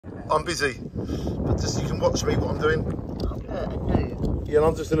I'm busy. But just so you can watch me, what I'm doing. I know. Yeah, and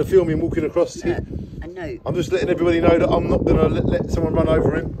I'm just going to film him walking across here. I know. I'm just letting everybody know that I'm not going to let someone run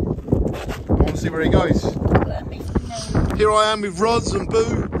over him. I want to see where he goes. Here I am with Roz and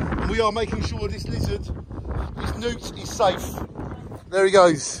Boo, and we are making sure this lizard, this newt, is safe. There he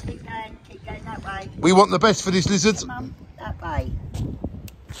goes. Keep going that way. We want the best for this lizard. Come on, that way.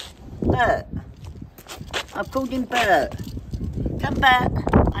 Bert. I've called him Bert. Come, Bert.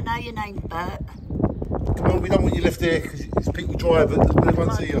 I know your name's Bert. Come on, we don't want you left there because it's people drive, but they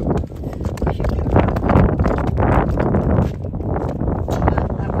won't see you.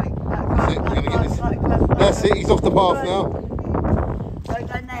 That's it, we're going to get this. That's it, he's off the path now. Go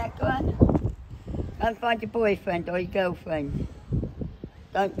down there, go on. Go and find your boyfriend or your girlfriend.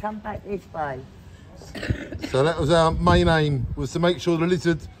 Don't come back this way. So that was our main aim, was to make sure the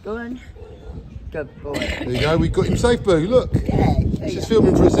lizard... Go on. Good boy. There you go, we've got him safe, Boo, look. Yeah. He's just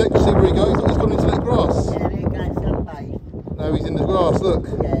filming for a sec to see where he goes. Look, he's gone into that grass. Yeah, there you go, sunbathe. Now he's in the grass, look.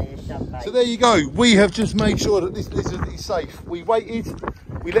 Yeah, it's sunbathe. So there you go, we have just made sure that this lizard is safe. We waited,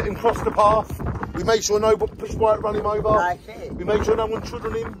 we let him cross the path, we made sure no push bike run him over. That's it. We made sure no one trod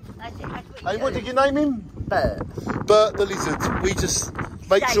on him. That's it, that's And what did you name him? Bert. Bert the lizard. We just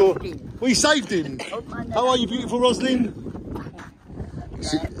make sure we saved him. How are you, beautiful Roslyn?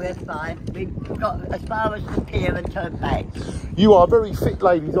 Yeah, we're fine. We've got as far as the pier and turn back. You are very fit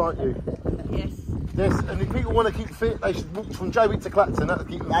ladies, aren't you? Yes. Yes, and if people want to keep fit, they should walk from Jaywick to Clacton. That'll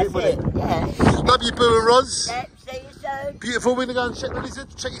keep them That's fit, wouldn't it, it? yeah. Love you, Boo and Roz. Yep, see you soon. Beautiful, we're going to go and check the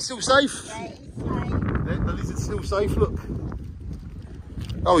lizard, check it's still safe. Yeah, it's safe. The lizard's still safe, look.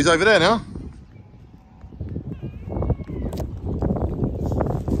 Oh, he's over there now.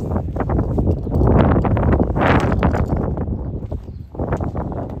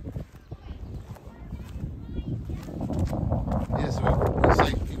 Yeah, so we're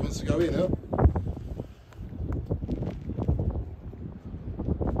safe. He wants to go in now.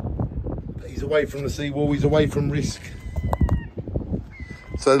 But he's away from the seawall, he's away from risk.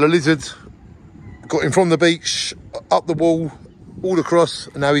 So the lizard got him from the beach, up the wall, all across,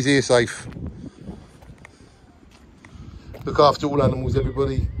 and now he's here safe. Look after all animals,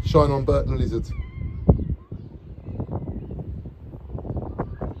 everybody. Shine on Bert the lizard.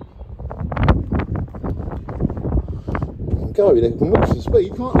 Go, they can move some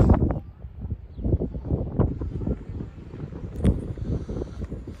speed, can't they?